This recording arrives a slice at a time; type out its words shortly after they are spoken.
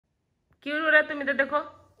क्यों रो रहा है तुम? इधर देखो।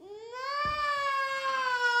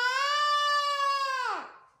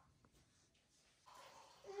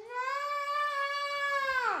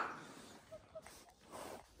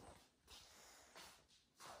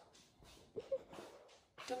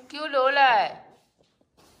 तुम क्यों रो रहा है?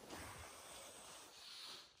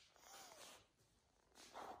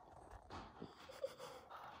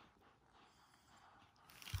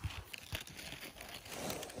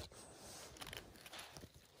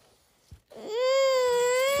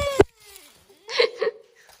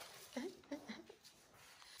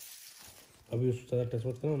 अभी उसको ज़्यादा टच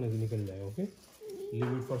मत करो, नहीं निकल जाएगा। Okay,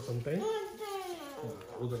 leave it for some time.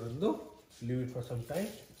 उधर रख दो, leave it for some time,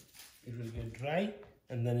 it will get dry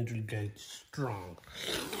and then it will get strong.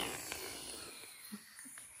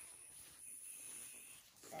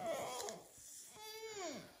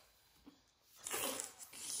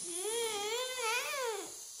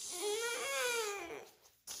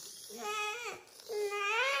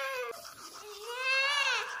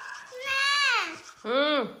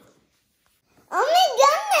 Oh my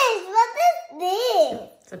goodness, what is this?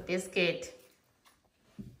 It's a biscuit.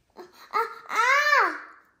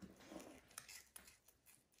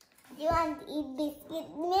 Do you want to eat biscuit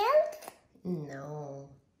milk? No.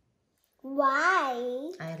 Why?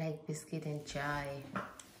 I like biscuit and chai.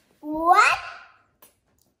 What?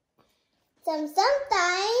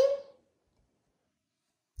 Sometime.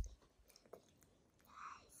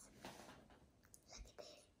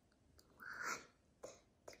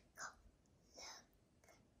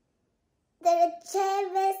 There are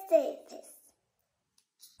services.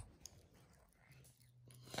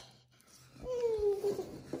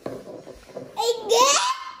 Again?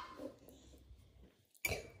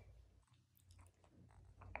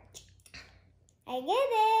 I get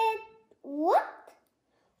it. What?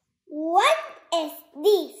 What is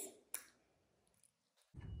this?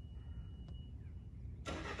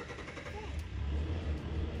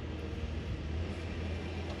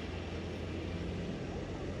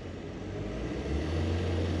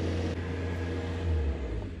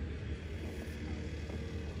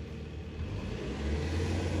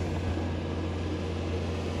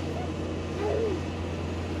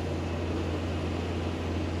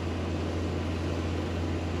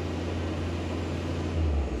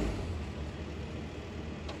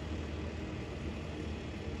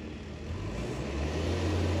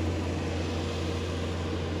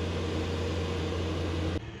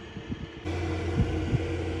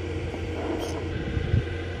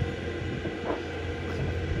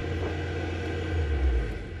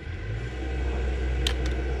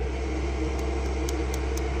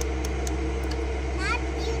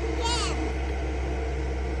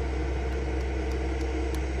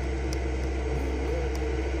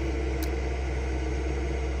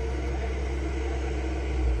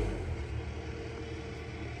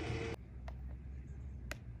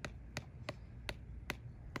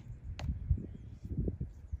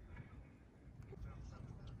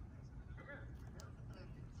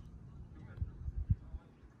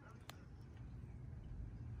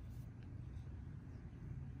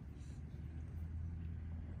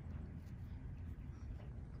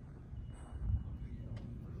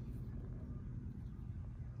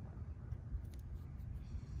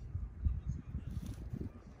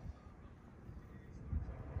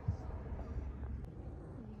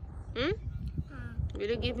 Will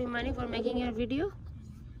you give me money for making your video?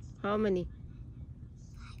 How many?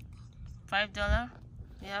 $5?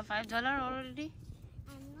 You have $5 already?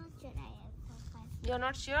 I'm not sure I have 5. You're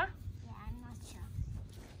not sure? Yeah, I'm not sure.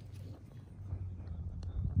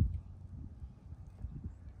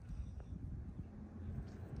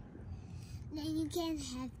 Then you can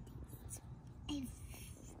have this.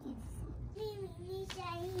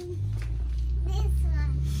 This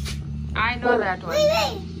one. I know that one.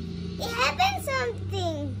 Wait. It happened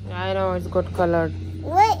something. I know, it's got colored.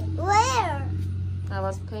 Wait, where? I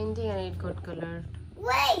was painting and it got colored.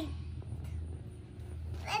 Wait.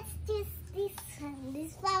 Let's choose this one.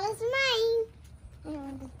 This one was mine. I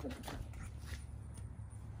want to put it back.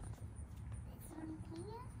 This one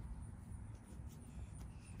here.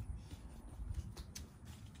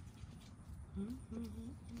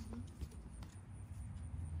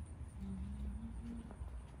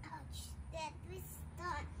 Ouch, that was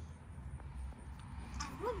done.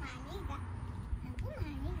 Aku mariga.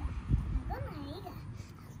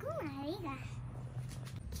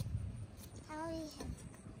 How we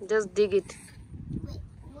have Just dig it. wait,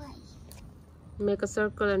 why? Make a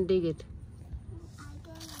circle and dig it. I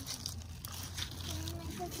can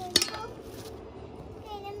make a circle.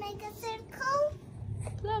 Can I make a circle?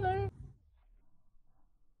 Clever.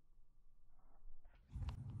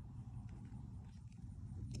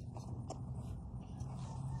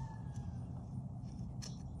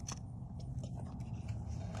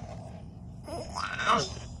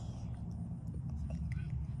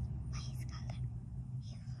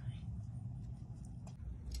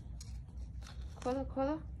 खोदो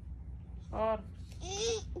खोदो। और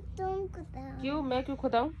तुम खुदाओ। क्यों? मैं क्यों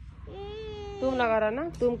खुदाऊं? तुम लगा रहा ना,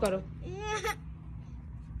 तुम करो।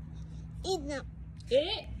 इतना ए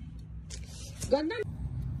गंदा।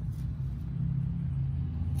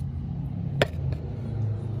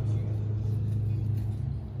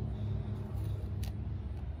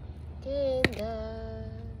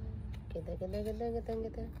 गेंदा गेंदा गेंदा गेंदा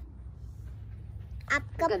गेंदा।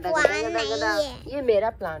 आपका गंदा प्लान गंदा गंदा नहीं गंदा। है। ये मेरा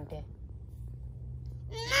प्लांट है।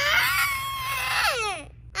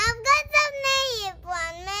 आपका सब नहीं है,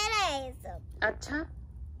 प्लान मेरा है सब। अच्छा,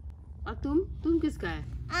 और तुम किसका है?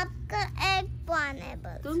 आपका एक प्लान है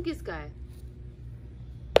बस। तुम किसका है?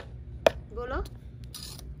 बोलो।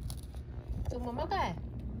 तुम मम्मा का है?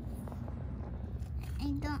 I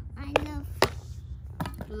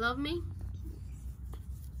Love me?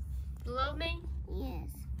 Love me?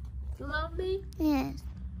 yes. Love me? Yes.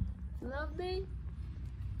 Love me?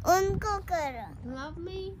 उनको करो। Love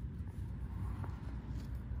me?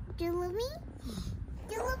 Do you love me?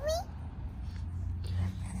 Do you love me?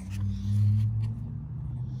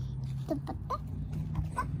 तो पत्ता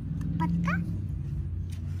पत्ता पत्ता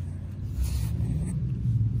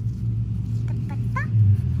पत्ता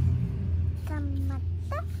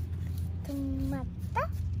टमाटा टमाटा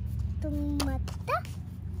टमाटा।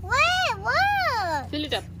 Why? What? Fill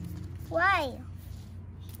it up. Why?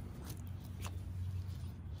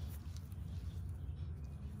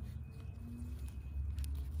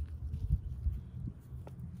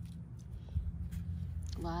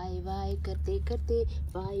 Y Y करते करते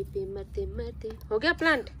वाई पे मरते मरते हो गया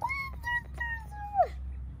प्लांट।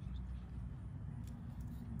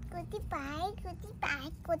 कुटी पाई कुटी पाई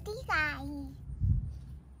कुटी पाई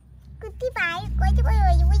कुटी पाई कुटी पाई।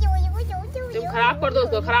 तुम खराब कर दो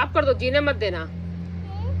उसको, खराब कर दो, जीने मत देना।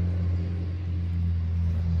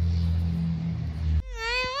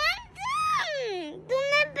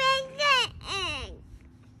 तुमने भेजा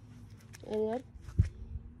अरे यार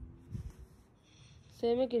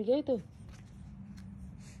सही में गिर गई तो।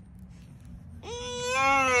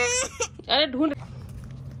 अरे ढूंढ।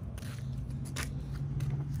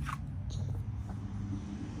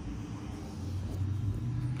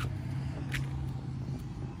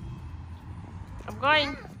 I'm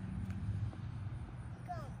going.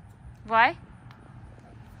 Why?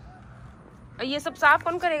 ये सब साफ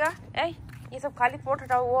कौन करेगा? ये सब खाली पोट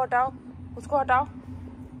हटाओ, वो हटाओ, उसको हटाओ।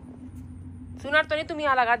 सुना तो नहीं, तुम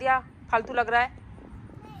यहाँ लगा दिया, फालतू लग रहा है।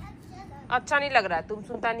 अच्छा नहीं लग रहा है, तुम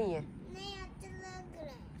सुनता नहीं है। नहीं अच्छा लग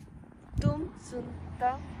रहा है। तुम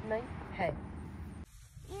सुनता नहीं है।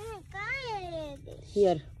 कहाँ है?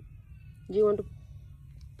 Here. Do you want to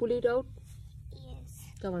pull it out? Yes.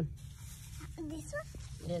 Come on. This one?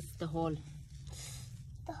 Yes, the hole.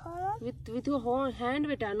 The whole one? With your whole hand,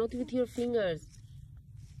 beta, not with your fingers.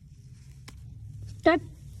 Touch.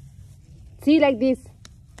 See like this.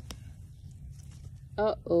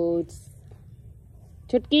 Oh, it's.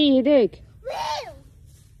 छुटकी ये देख।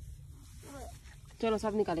 चलो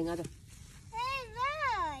सब निकालेंगे, आ जाओ।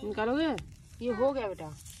 निकालोगे? ये हो गया बेटा।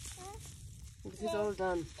 This is all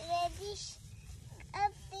done. Reddish.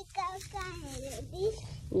 अब निकाल का है reddish.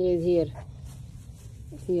 ये here.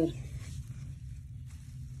 Here.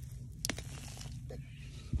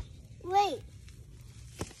 Wait.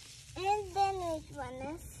 And then which one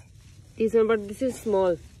is? This one, but this is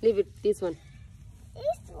small. Leave it. This one.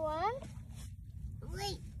 This one?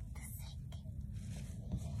 Wait a second.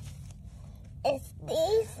 Is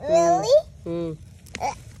this really? Hmm.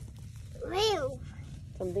 Real?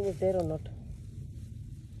 Something is there or not?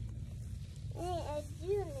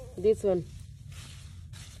 Again. This one.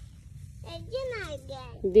 Again.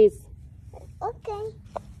 This. Okay.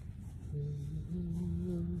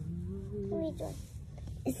 Which one?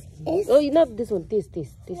 Is Oh, not this one. This.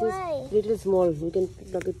 This Why? is little small. We can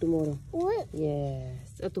pluck it tomorrow. what?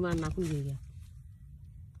 Yes. और तुम्हारा नाखून गिर गया।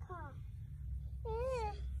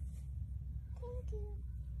 Thank you.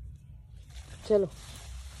 चलो। I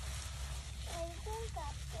think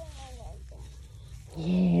after my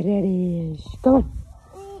Yeah, ready. Come on.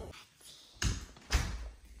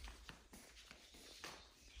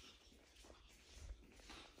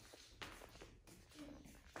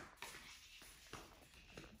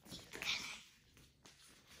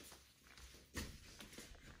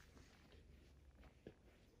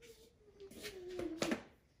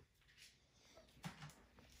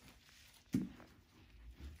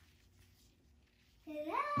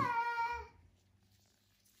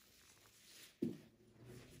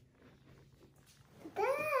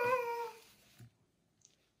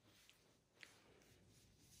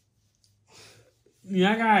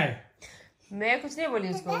 यहाँ का है? मैं कुछ नहीं बोली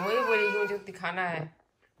उसको, वही बोली कि मुझे दिखाना है।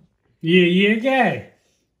 ये क्या है?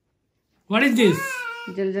 What is this?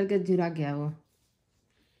 जल जल के झुरा गया वो,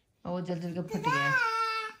 और वो जल जल के फट गया।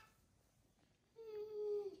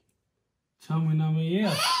 6 महीना में ये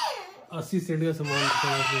 80 सेंट का सामान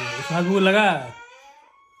साथ को लगा।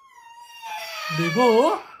 देखो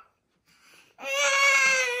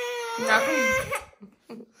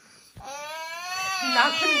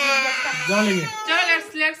नाखून जा लेंगे। चलो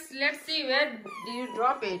let's see where do you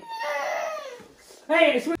drop it. Hey,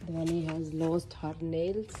 Dhwani has lost her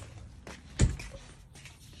nails.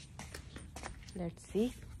 Let's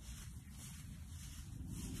see.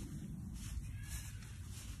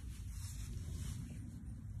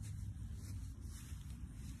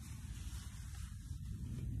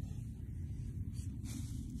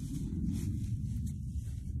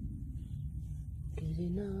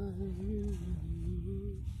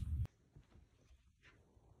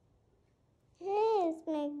 Yes,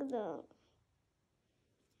 make them.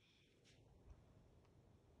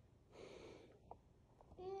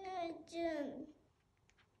 June.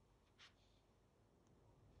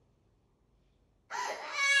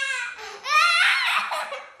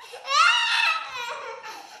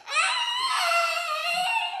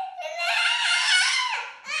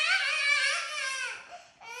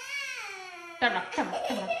 टमक टमक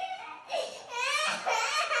टमक।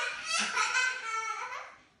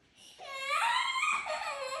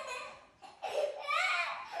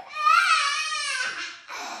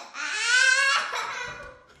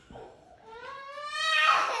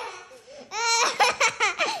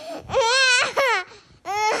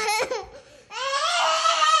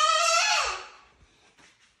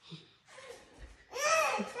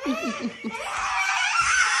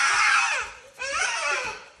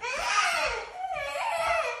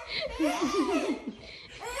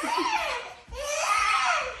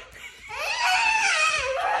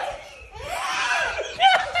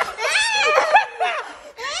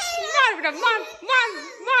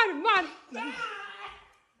 मार।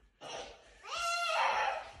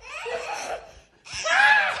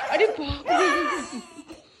 अरे बाप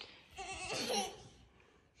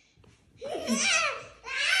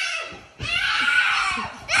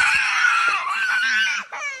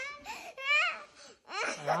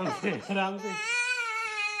रे। आराम से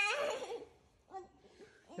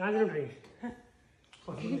यहाँ से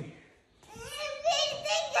उठाइए।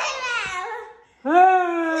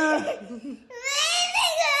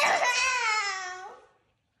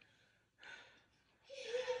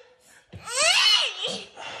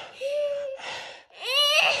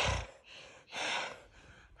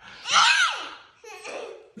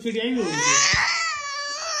 चिड़िया ही होगी।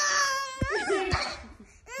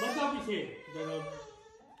 बता पीछे जरा।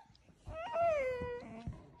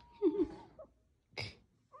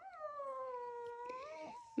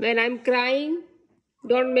 When I'm crying,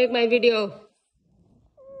 don't make my video.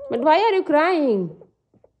 But why are you crying?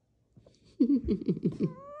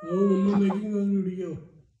 Oh, Mama making a video.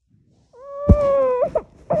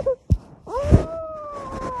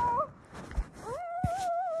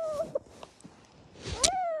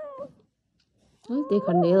 I'll take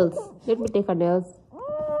her nails. Let me take her nails.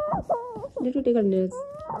 Let me take her nails.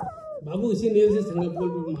 बाबू इसी nail से Singapore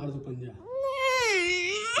पे मार दो पंजा।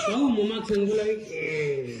 तो मम्मा Singapore लगे।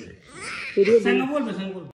 Singapore पे Singapore.